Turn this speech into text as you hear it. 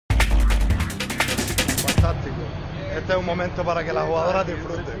este es un momento para que las jugadoras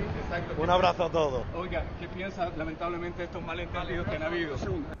disfruten. Un abrazo a todos. Oiga, ¿qué piensas lamentablemente de estos malentendidos que han habido?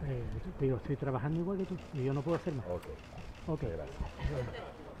 Digo, estoy trabajando igual que tú y yo no puedo hacer más. Ok. Gracias.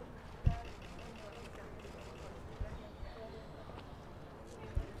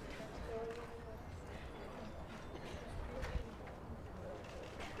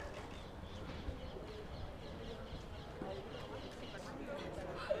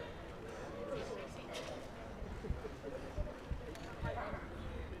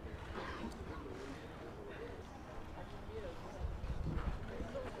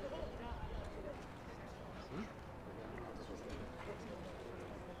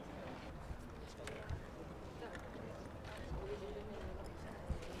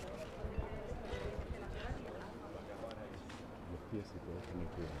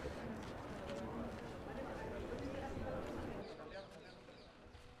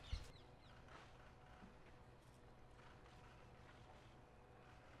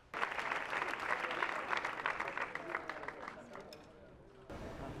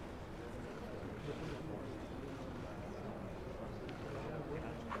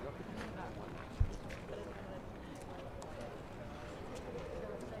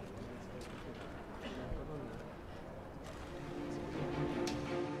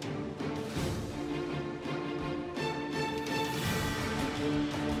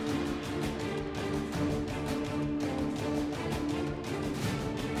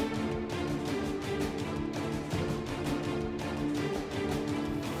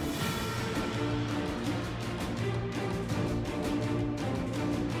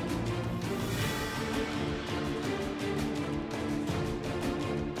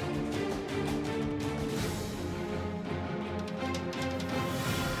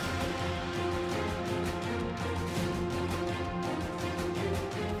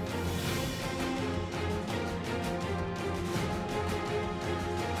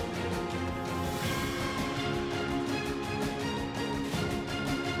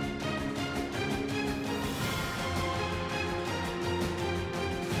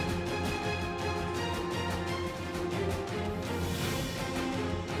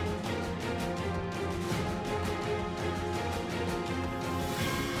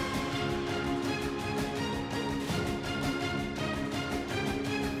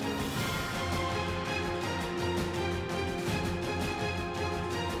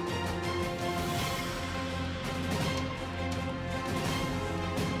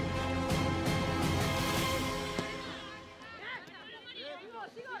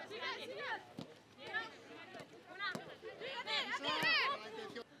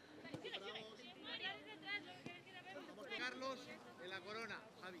 En la corona,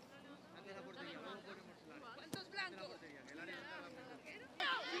 Javi, ante la portería, luego ponemos el área. ¿Cuántos blancos? El área está la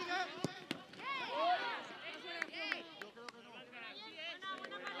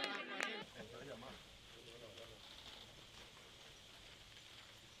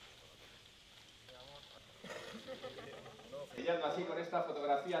Sellando así con esta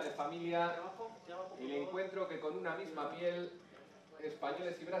fotografía de familia el encuentro que con una misma piel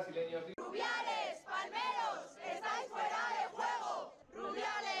españoles y brasileños. Rubiales, Palmeros, estáis fuera de juego.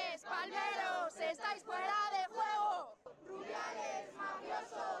 Rubiales, Palmeros, estáis fuera de juego. Rubiales,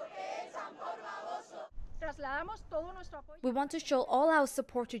 mafioso, que echan por baboso. Trasladamos todo nuestro apoyo. We want to show all our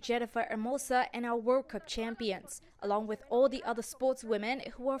support to Jennifer Hermosa and our World Cup champions, along with all the other sportswomen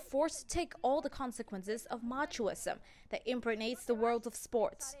who are forced to take all the consequences of machoism that impregnates the world of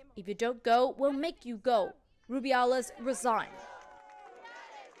sports. If you don't go, we'll make you go. Rubiales resign.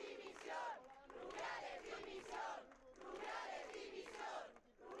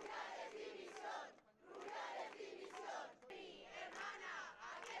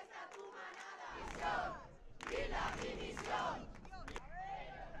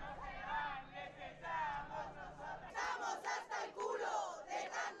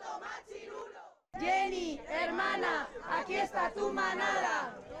 Jenny, hermana, aquí está tu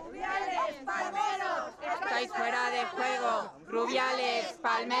manada. Rubiales, Palmeros, estáis fuera de juego. Rubiales,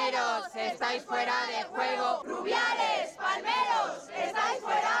 Palmeros, estáis fuera de juego. Rubiales, Palmeros, estáis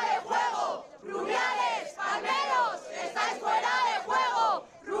fuera de juego. Rubiales, Palmeros, estáis fuera de juego.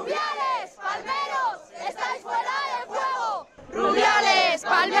 Rubiales, Palmeros, estáis fuera de juego. Rubiales,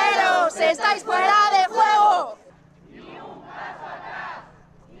 Palmeros, estáis fuera de juego.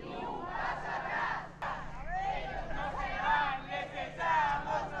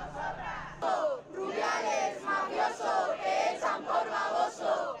 Rubiales, mafioso, que echan por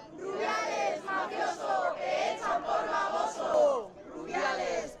baboso. Rubiales, mafioso, que echan por baboso.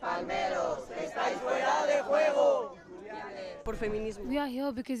 Rubiales, feminismo. We are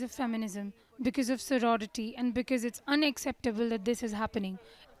here because of feminism, because of sorority, and because it's unacceptable that this is happening.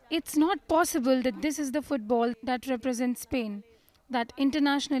 It's not possible that this is the football that represents Spain, that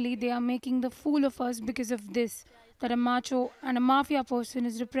internationally they are making the fool of us because of this, that a macho and a mafia person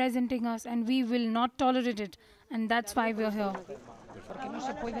is representing us and we will not tolerate it, and that's why we're here.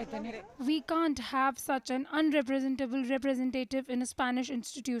 We can't have such an unrepresentable representative in a Spanish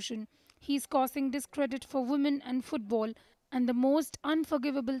institution. He's causing discredit for women and football, and the most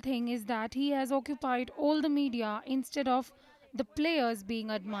unforgivable thing is that he has occupied all the media instead of the players being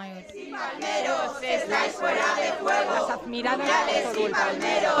admired. Palmeros, estáis fuera de juego. Rubiales y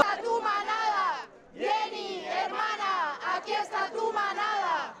Palmeros. A tu manada. Jenny, hermana, aquí está tu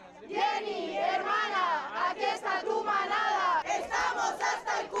manada. Jenny, hermana, aquí está tu manada. Estamos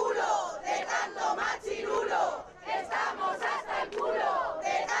hasta el culo de tanto machirulo. Estamos hasta el culo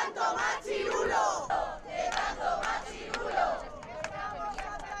de tanto machirulo. De tanto machirulo. Estamos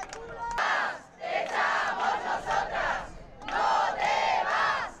hasta el culo. Te echamos nosotras. No te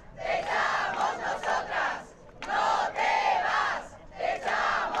vas, te echamos nosotras. No te vas, te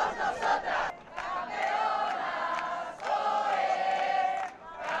echamos nosotras. Campeonas, oe.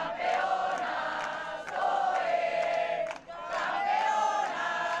 Campeonas, oe. Campeonas,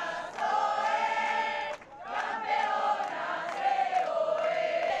 oe. Campeonas, oe.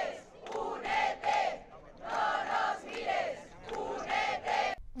 Únete, no nos mires, únete.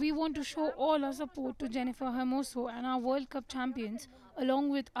 We want to show all our support to Jennifer Hermoso and our World Cup champions, along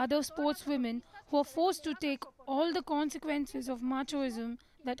with other sportswomen who are forced to take all the consequences of machoism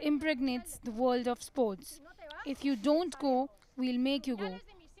that impregnates the world of sports. If you don't go, we'll make you go.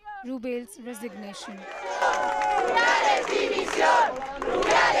 Rubiales' resignation. Rubiales dimisión,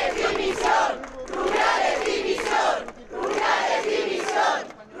 Rubiales dimisión, Rubiales dimisión, Rubiales dimisión,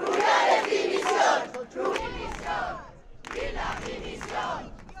 Rubiales dimisión, dimisión, y la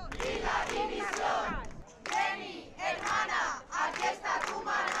dimisión, y la dimisión. Jenny, hermana, aquí está tu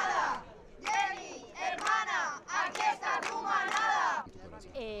manada. Jenny, hermana, aquí está tu manada.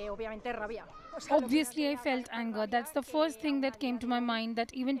 Obviamente rabia. Obviously, I felt anger. That's the first thing that came to my mind,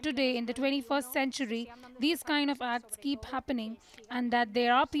 that even today in the 21st century, these kind of acts keep happening, and that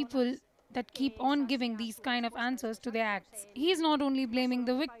there are people that keep on giving these kind of answers to their acts. He is not only blaming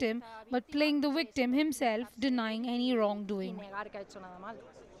the victim, but playing the victim himself, denying any wrongdoing.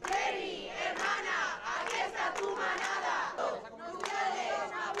 Jenny, hermana, aquí está tu manada.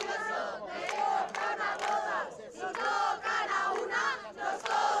 Rubiales, mafioso, te cortan a todas. Si tocan a una, nos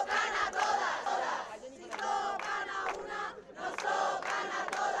tocan a todas. Si tocan a una, nos tocan a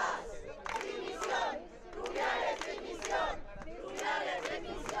todas. Dimisión, Rubiales dimisión, Rubiales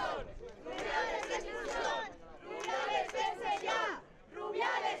dimisión, Rubiales dimisión, Rubiales vence ya,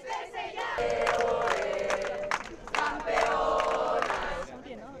 Rubiales vence ya. Campeonas.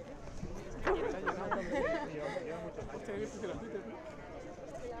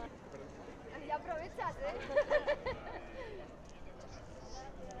 Ya aprovechas, ¿eh?